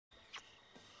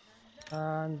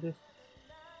and this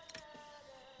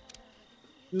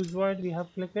use void, we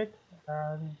have clicked it,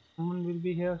 and someone will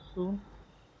be here soon.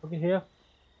 Okay, here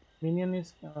minion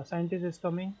is scientist is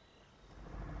coming.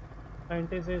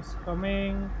 Scientist is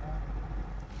coming.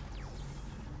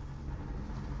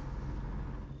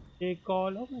 They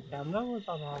call. Oh, my camera was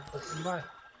on off. Why?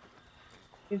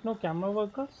 There's no camera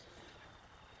workers.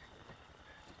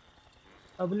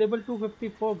 Available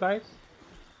 254 guys.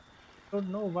 Don't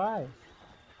know why.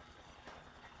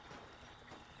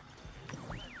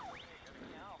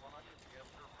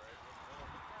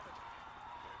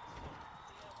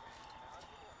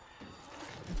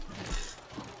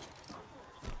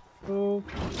 So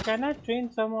can I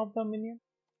train some of the minion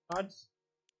guards?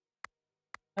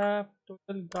 Have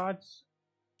total guards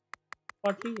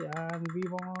 40 and we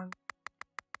want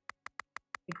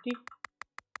 80.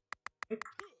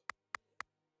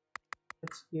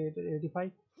 Let's get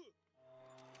 85.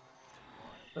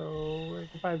 So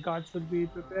 85 guards should be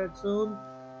prepared soon.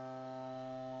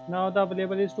 Now the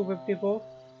available is 254.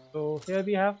 So here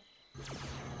we have.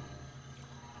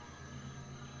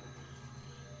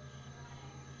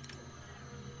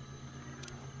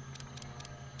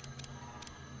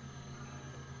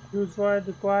 Use word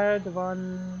required,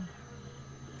 one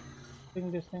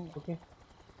thing, this thing, okay.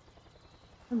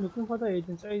 I'm looking for the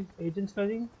agents. Is agents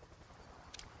coming?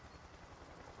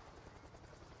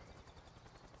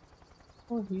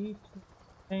 Oh, he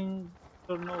thing,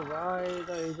 don't know why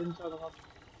the agents are not.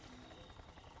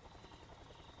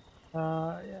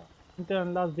 Yeah. Until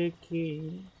unless they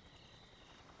came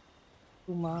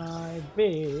to my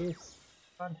base,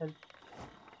 can't help.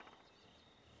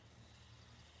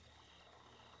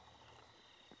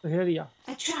 So here we are.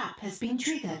 A trap has been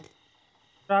triggered.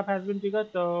 Trap has been triggered,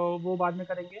 तो वो बाद में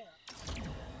करेंगे.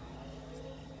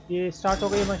 ये start हो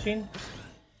गई machine.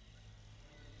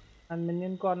 And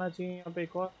minion को आना चाहिए यहाँ पे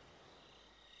एक और.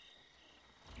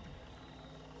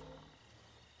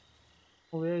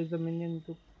 Where is the minion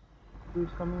to? Who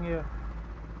is coming here?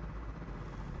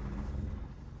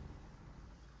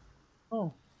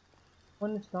 Oh,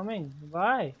 one is coming.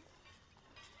 Why?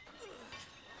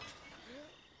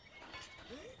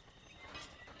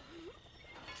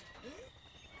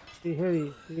 See, here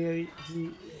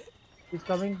he is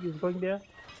coming. He's going there.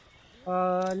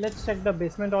 Let's check the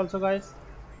basement also, guys.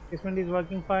 Basement is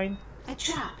working fine. A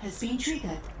trap has been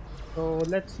triggered. So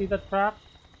let's see the trap.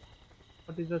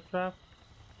 What is the trap?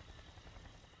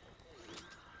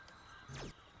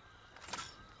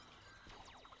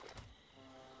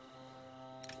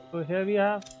 So here we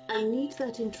have. I need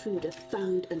that intruder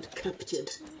found and captured.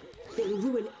 They'll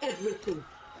ruin everything.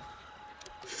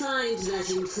 Find that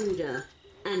intruder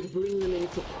and bring them in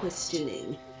for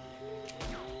questioning.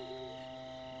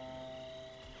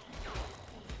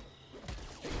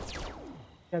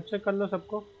 Capture कर लो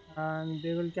सबको and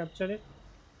they will capture it.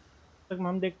 तक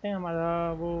हम देखते हैं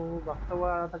हमारा वो भागता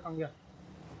हुआ आ रहा था कहाँ गया?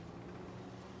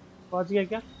 पहुँच गया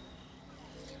क्या?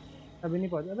 अभी नहीं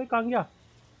पहुँचा. अबे कहाँ गया?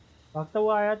 भागता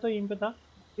हुआ आया तो यहीं पे था.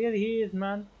 Here he is,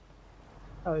 man.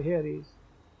 Oh, here he is.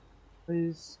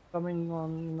 He's coming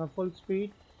on full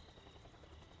speed.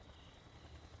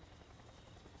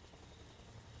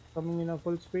 Coming in a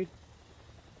full speed.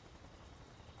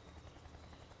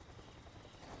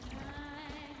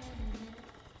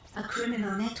 A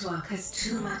criminal network has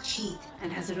too much heat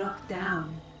and has locked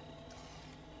down.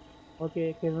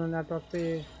 Okay, criminal network पे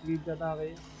lead ज़्यादा आ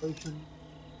गई. कोई issue नहीं.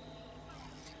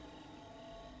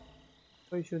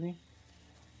 कोई issue नहीं.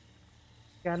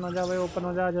 Scan हो जाए भाई, ओपन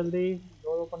हो जाए जल्दी.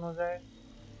 डोर ओपन हो जाए.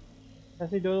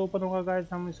 जैसे डोर ओपन होगा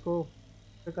गाइस हम इसको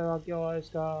करा के और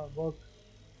इसका वर्क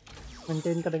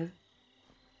मेंटेन करेंगे.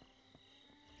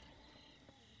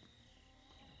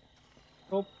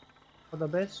 Hope for the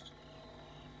best.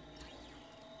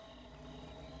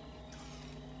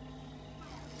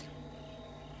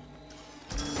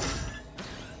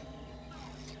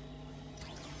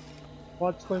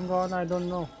 What's going on? I don't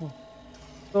know.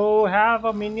 So have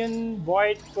a minion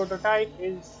void prototype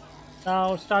is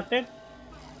now started.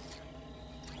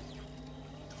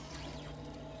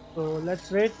 So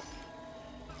let's wait.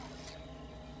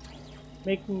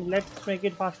 Let's make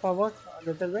it fast forward a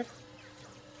little bit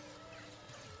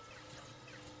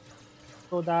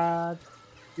so that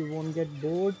you won't get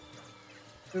bored.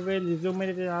 We will resume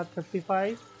it at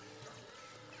 55.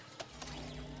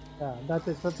 Yeah, that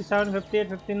is 57, 58,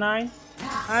 59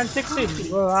 and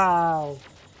 60. Wow.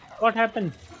 What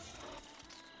happened?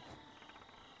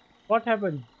 What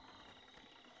happened?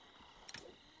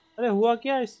 अरे हुआ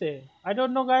क्या इससे? I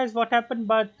don't know guys what happened,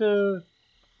 but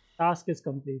task is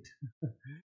complete.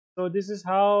 So this is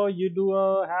how you do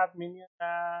a have minion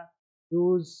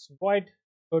use void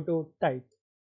prototype.